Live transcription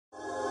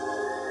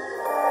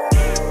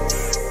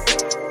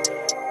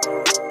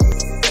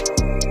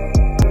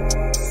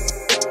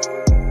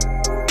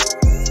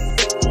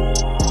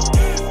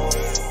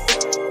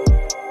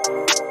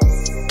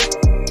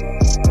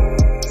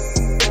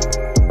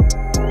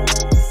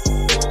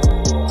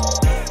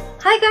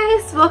Hi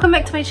guys, welcome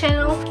back to my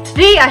channel.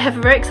 Today I have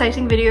a very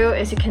exciting video.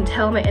 As you can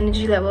tell, my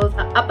energy levels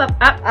are up.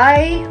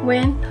 I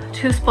went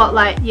to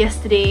Spotlight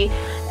yesterday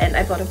and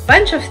I bought a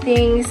bunch of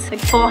things, like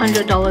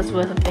 $400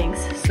 worth of things,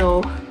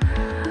 so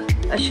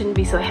I shouldn't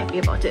be so happy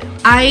about it.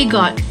 I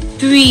got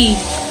 3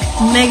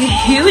 mega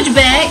huge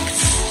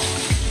bags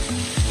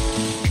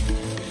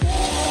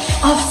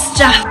of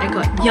stuff. I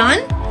got yarn,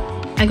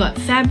 I got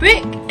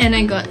fabric, and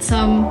I got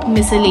some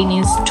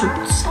miscellaneous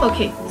tools.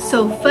 Okay,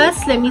 so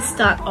first let me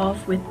start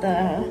off with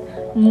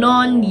the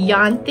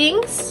non-yarn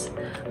things.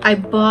 I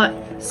bought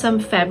some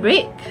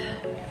fabric,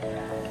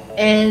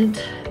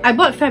 and I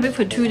bought fabric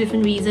for 2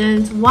 different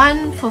reasons.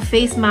 One, for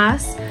face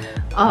masks,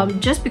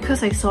 just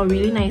because I saw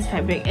really nice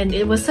fabric and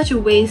it was such a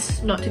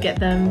waste not to get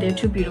them. They're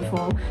too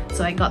beautiful,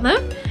 so I got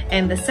them.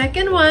 And the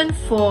second one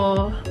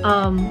for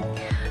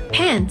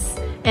pants.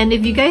 And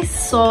if you guys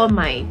saw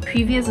my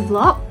previous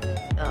vlog,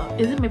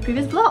 is it my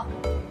previous vlog?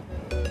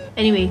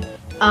 Anyway,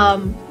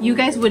 you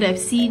guys would have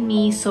seen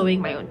me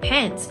sewing my own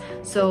pants,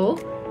 so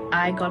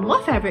I got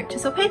more fabric to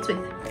sew pants with.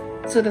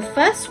 So the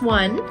first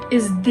one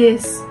is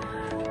this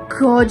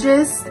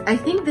gorgeous, I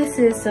think this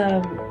is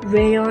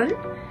rayon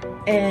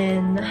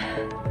and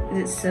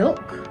is it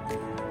silk?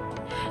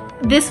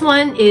 This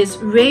one is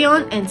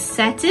rayon and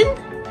satin,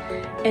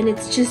 and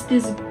it's just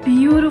this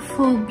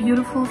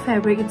beautiful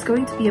fabric. It's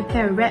going to be a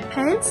pair of red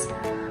pants.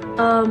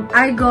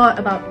 I got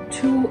about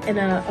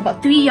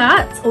 3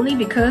 yards, only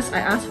because I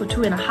asked for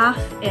 2.5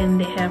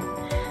 and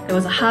there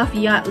was a half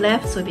yard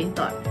left, so they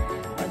thought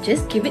I'll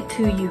just give it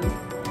to you.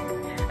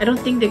 I don't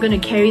think they're gonna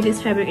carry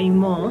this fabric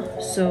anymore,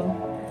 so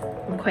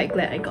I'm quite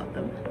glad I got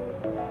them.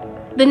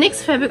 The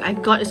next fabric I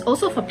got is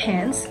also for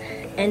pants,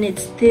 and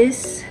it's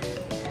this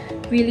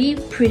really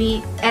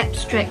pretty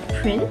abstract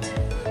print.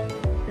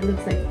 It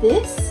looks like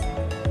this.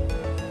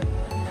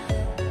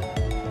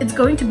 It's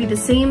going to be the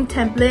same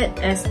template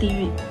as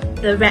the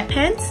red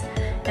pants,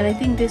 and I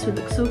think this would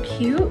look so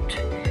cute.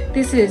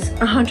 This is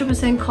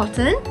 100%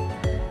 cotton.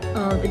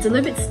 It's a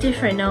little bit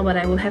stiff right now, but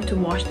I will have to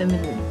wash them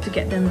to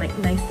get them like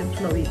nice and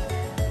flowy.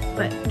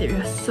 But they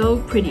are so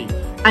pretty.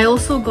 I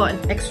also got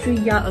an extra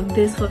yard of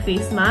this for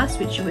face masks,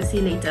 which you will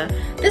see later.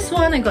 This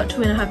one I got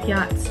 2.5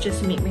 yards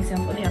just to make myself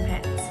only have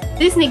pants.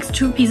 These next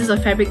 2 pieces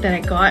of fabric that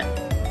I got,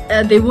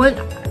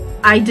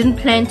 I didn't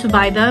plan to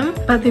buy them,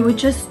 but they were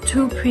just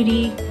too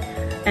pretty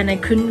and I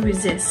couldn't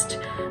resist.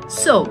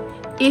 So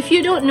if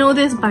you don't know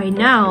this by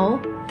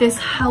now, this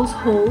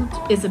household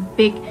is a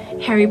big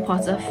Harry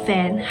Potter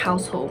fan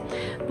household.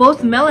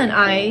 Both Mel and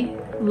I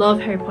love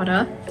Harry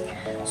Potter,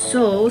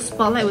 so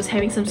Spotlight was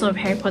having some sort of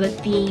Harry Potter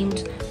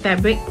themed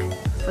fabric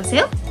for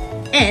sale,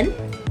 and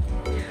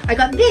I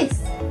got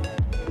this.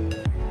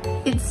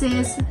 It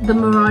says the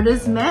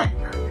Marauders map,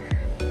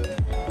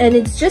 and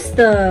it just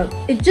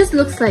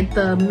looks like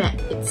the map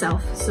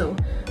itself. So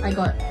I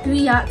got 3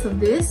 yards of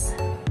this.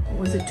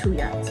 Was it 2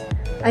 yards?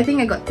 I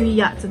think I got 3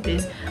 yards of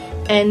this,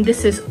 and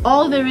this is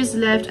all there is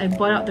left. I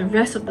bought out the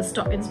rest of the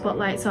stock in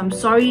Spotlight, so I'm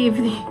sorry if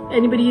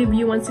anybody of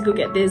you wants to go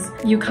get this,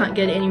 you can't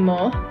get it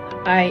anymore.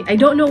 I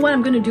don't know what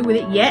I'm gonna do with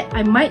it yet.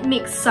 I might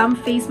make some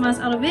face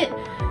masks out of it.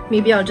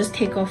 Maybe I'll just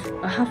take off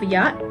a half a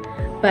yard,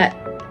 but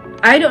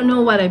I don't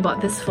know what I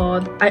bought this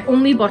for. I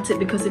only bought it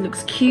because it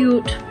looks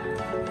cute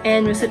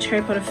and we're such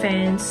Harry Potter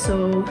fans,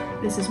 so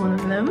this is one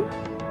of them.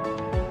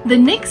 The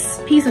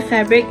next piece of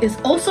fabric is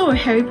also a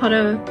Harry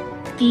Potter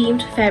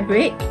themed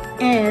fabric,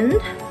 and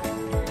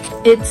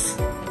it's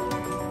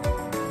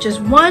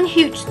just one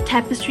huge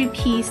tapestry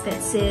piece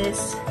that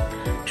says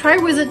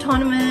Triwizard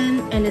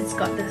Tournament, and it's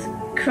got this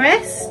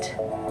crest,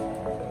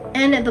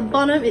 and at the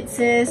bottom it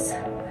says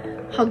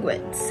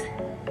Hogwarts.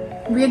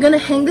 We're gonna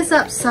hang this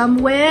up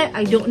somewhere.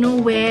 I don't know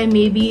where.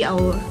 Maybe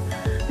our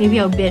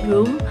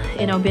bedroom.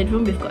 In our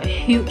bedroom we've got a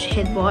huge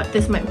headboard.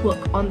 This might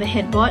work on the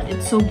headboard.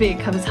 It's so big,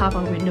 it covers half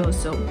our windows,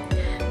 so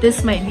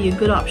this might be a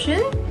good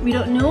option. We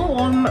don't know,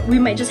 or we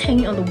might just hang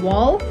it on the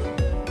wall.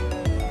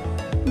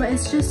 But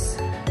it's just,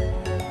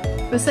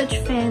 we're such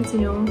fans,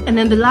 you know. And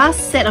then the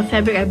last set of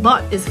fabric I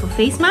bought is for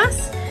face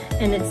masks,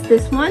 and it's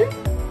this one.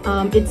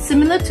 It's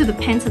similar to the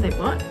pants that I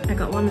bought. I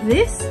got one of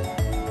this.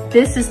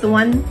 This is the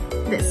one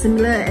that's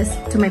similar as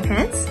to my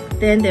pants.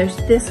 Then there's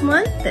this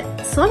one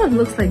that sort of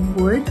looks like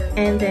wood,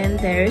 and then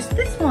there's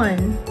this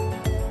one.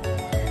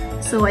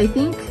 So I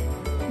think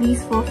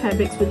these 4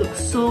 fabrics will look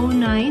so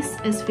nice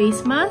as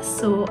face masks,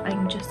 so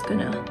I'm just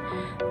gonna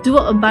do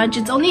a bunch.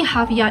 It's only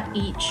half yard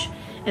each,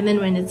 and then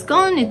when it's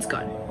gone, it's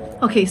gone.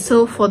 Okay,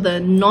 so for the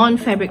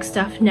non-fabric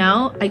stuff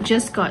now, I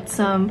just got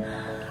some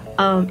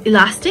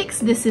elastics.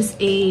 This is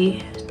a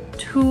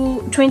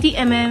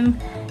 20mm,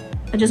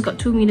 I just got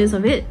 2 meters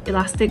of it,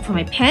 elastic for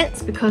my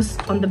pants, because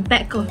on the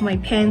back of my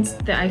pants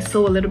that I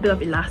sew a little bit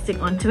of elastic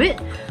onto it.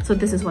 So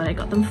this is what I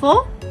got them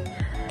for.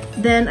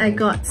 Then I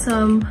got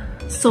some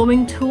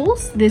sewing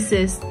tools. This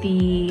is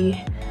the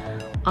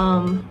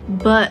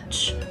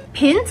birch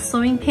pins,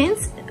 sewing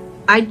pins.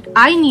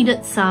 I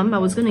needed some. I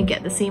was gonna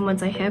get the same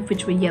ones I have,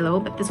 which were yellow,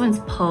 but this one's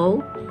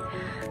pearl,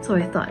 so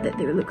I thought that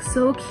they would look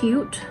so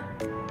cute.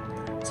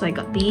 So I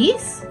got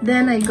these.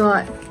 Then I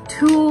got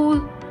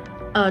 2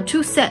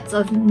 two sets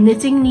of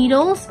knitting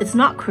needles. It's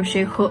not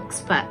crochet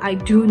hooks, but I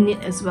do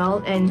knit as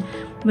well, and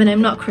when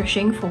I'm not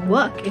crocheting for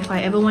work, if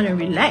I ever want to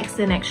relax,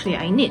 then actually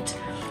I knit.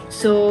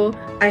 So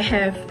I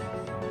have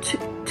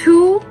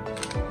two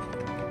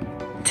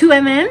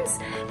mm's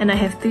and I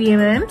have 3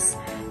 mm's,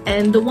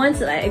 and the ones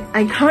that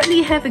I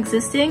currently have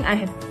existing, I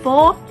have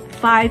 4,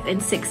 5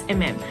 and 6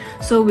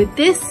 mm. So with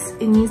this,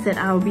 it means that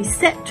I'll be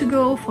set to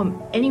go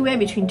from anywhere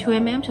between 2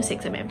 mm to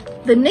 6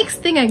 mm. The next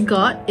thing I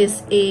got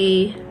is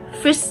a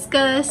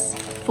Friskus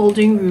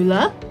folding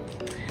ruler.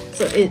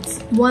 So it's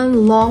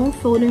one long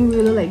folding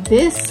ruler like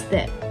this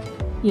that,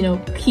 you know,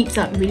 keeps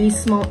up really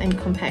small and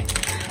compact.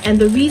 And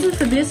the reason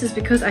for this is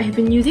because I have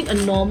been using a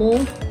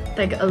normal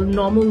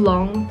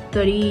long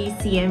 30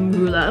 cm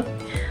ruler,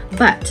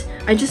 but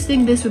I just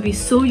think this would be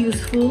so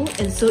useful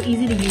and so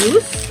easy to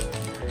use.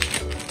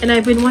 And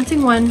I've been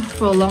wanting one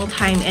for a long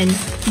time, and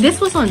this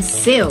was on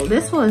sale.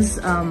 This was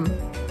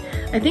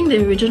I think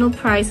the original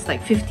price is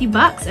like 50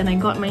 bucks, and I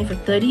got mine for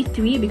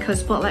 33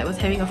 because Spotlight was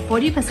having a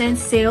 40%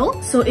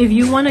 sale. So if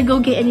you want to go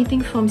get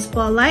anything from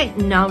Spotlight,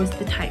 now is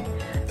the time.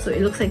 So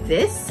it looks like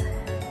this,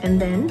 and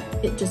then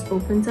it just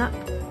opens up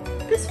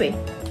this way.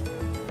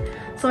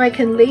 So I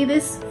can lay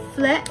this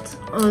flat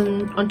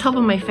on top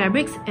of my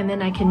fabrics, and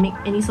then I can make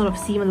any sort of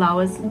seam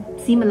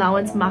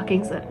allowance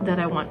markings that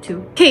I want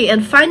to. Okay,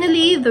 and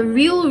finally, the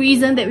real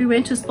reason that we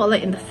went to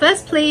Spotlight in the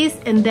first place,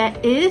 and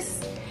that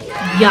is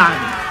yarn,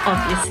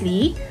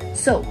 obviously.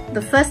 So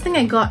the first thing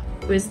I got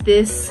was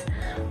this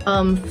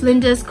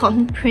Flinders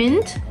cotton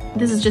print.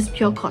 This is just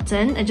pure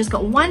cotton. I just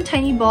got one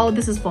tiny ball.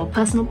 This is for a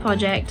personal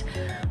project.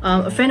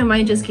 A friend of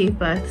mine just gave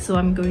birth, so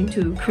I'm going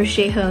to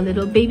crochet her a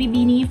little baby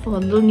beanie for a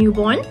little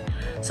newborn.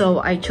 So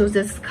I chose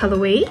this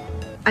colorway.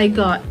 I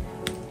got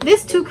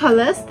these two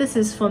colors. This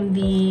is from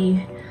the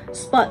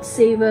Spot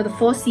Saver, the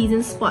 4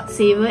 Seasons Spot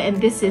Saver,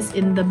 and this is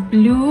in the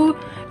blue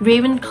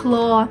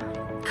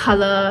Ravenclaw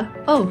color.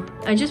 Oh,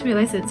 I just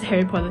realized it's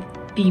Harry Potter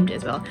themed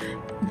as well.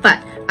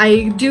 But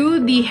I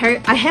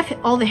have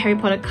all the Harry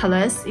Potter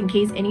colors in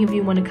case any of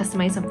you want to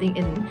customize something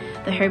in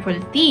the Harry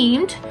Potter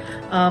themed.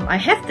 I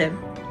have them.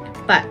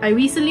 But I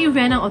recently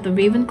ran out of the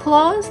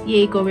Ravenclaws,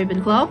 yay go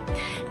Ravenclaw,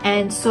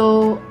 and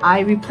so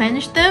I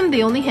replenished them.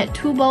 They only had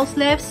 2 balls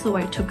left, so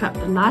I took up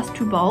the last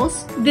 2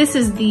 balls. This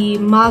is the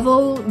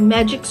Marvel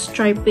Magic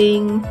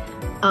Striping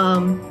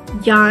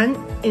yarn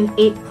in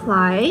 8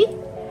 ply.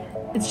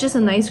 It's just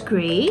a nice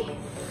grey,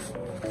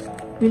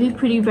 really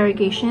pretty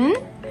variegation.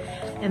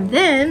 And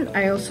then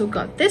I also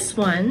got this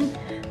one.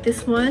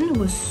 This one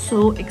was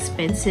so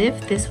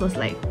expensive. This was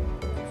like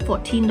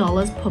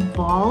 $14 per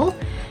ball,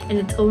 and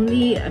it's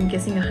only, I'm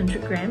guessing,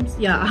 100 grams.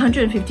 Yeah,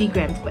 150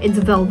 grams, but it's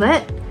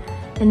velvet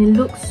and it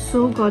looks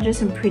so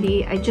gorgeous and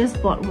pretty. I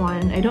just bought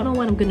one. I don't know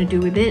what I'm gonna do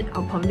with it.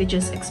 I'll probably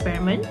just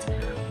experiment.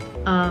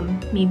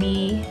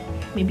 Maybe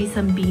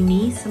some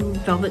beanies, some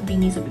velvet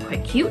beanies would be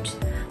quite cute,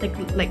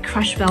 like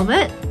crushed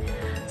velvet.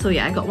 So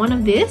yeah, I got one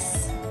of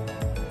this,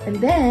 and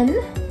then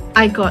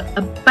I got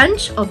a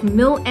bunch of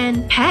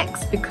mill-end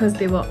packs because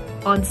they were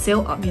on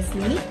sale,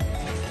 obviously.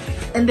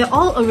 And they're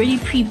all already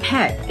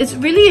pre-packed. It's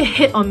really a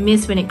hit or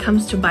miss when it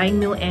comes to buying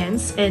mill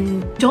ends,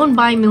 and don't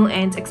buy mill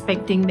ends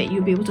expecting that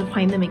you'll be able to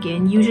find them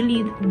again.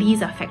 Usually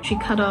these are factory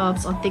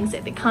cut-offs or things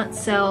that they can't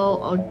sell,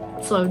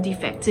 or sort of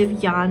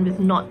defective yarn with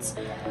knots,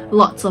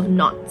 lots of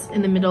knots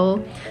in the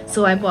middle.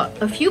 So I bought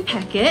a few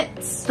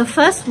packets. The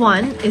first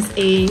one is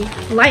a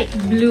light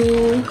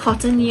blue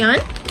cotton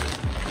yarn.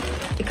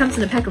 It comes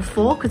in a pack of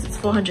 4 because it's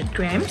 400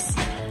 grams.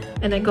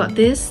 And I got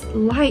this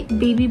light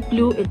baby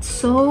blue. It's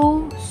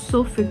so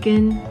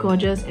freaking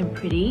gorgeous and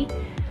pretty.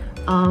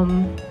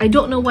 I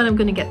don't know what I'm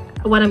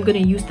gonna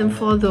use them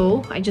for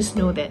though. I just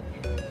know that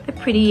they're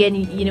pretty, and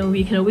you know,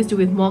 we can always do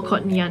with more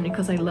cotton yarn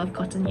because I love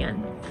cotton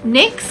yarn.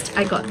 Next,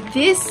 I got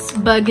this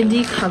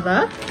burgundy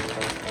color.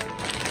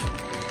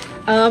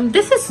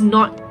 This is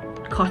not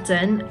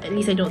cotton, at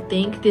least I don't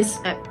think. This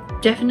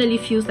definitely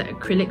feels like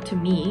acrylic to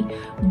me,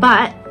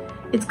 but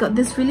it's got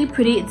this really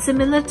pretty, it's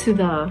similar to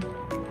the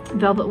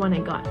velvet one I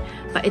got,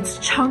 but it's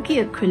chunky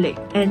acrylic,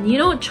 and you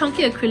know,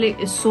 chunky acrylic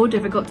is so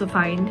difficult to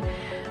find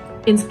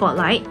in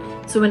Spotlight.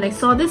 So when I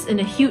saw this in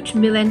a huge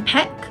mill-end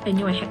pack, I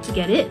knew I had to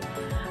get it.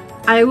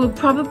 I will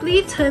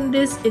probably turn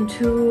this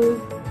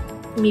into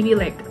maybe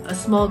like a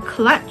small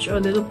clutch or a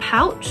little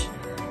pouch.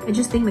 I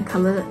just think the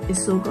color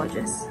is so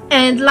gorgeous.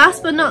 And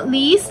last but not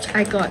least,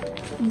 I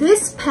got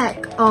this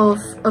pack of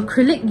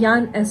acrylic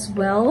yarn as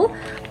well,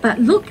 but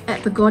look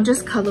at the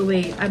gorgeous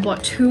colorway. I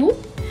bought 2.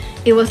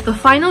 It was the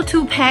final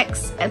 2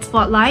 packs at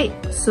Spotlight,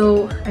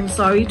 so I'm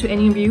sorry to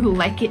any of you who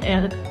like it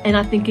and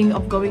are thinking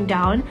of going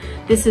down.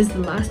 This is the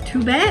last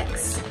 2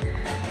 bags.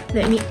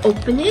 Let me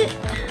open it.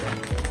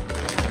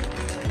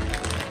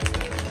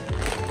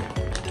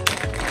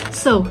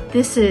 So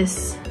this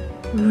is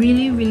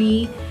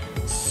really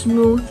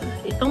smooth.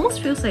 It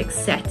almost feels like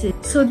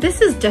satin. So this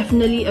is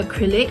definitely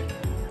acrylic.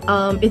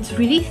 It's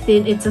really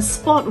thin. It's a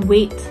spot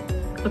weight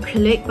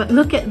acrylic, but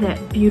look at that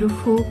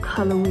beautiful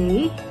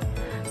colorway.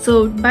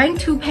 So buying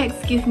 2 packs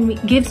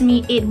gives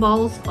me 8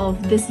 balls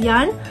of this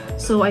yarn,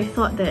 so I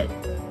thought that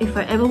if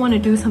I ever want to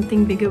do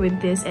something bigger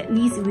with this, at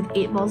least with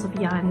 8 balls of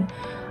yarn,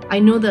 I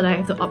know that I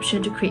have the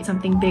option to create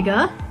something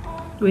bigger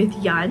with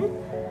yarn.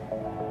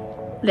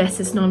 Less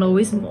is not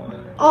always more.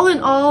 All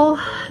in all,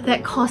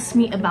 that cost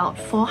me about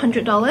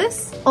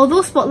 $400.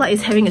 Although Spotlight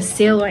is having a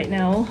sale right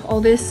now, all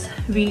this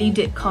really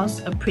did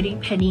cost a pretty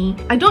penny.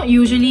 I don't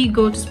usually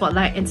go to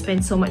Spotlight and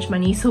spend so much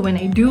money, so when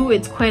I do,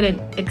 it's quite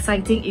an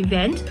exciting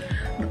event.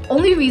 The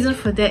only reason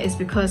for that is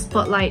because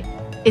Spotlight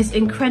is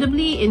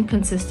incredibly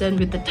inconsistent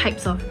with the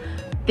types of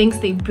things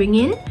they bring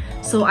in.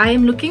 So I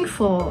am looking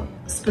for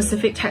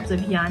specific types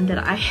of yarn that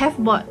I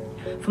have bought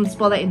from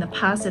Spotlight in the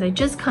past that I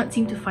just can't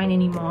seem to find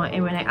anymore,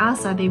 and when I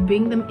ask how they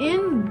bring them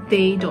in,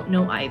 they don't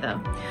know either.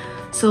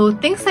 So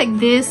things like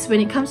this, when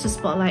it comes to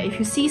Spotlight, if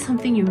you see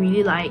something you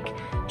really like,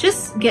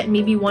 just get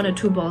maybe 1 or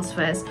 2 balls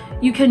first.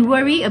 You can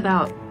worry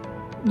about,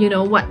 you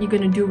know, what you're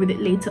going to do with it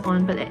later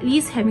on, but at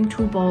least having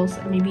 2 balls,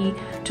 maybe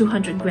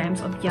 200 grams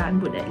of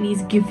yarn would at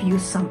least give you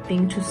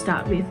something to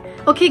start with.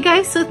 Okay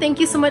guys, so thank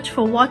you so much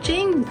for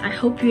watching. I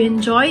hope you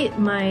enjoyed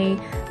my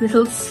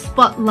little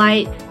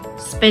Spotlight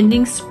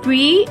spending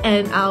spree,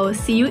 and I'll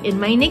see you in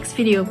my next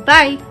video.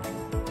 Bye!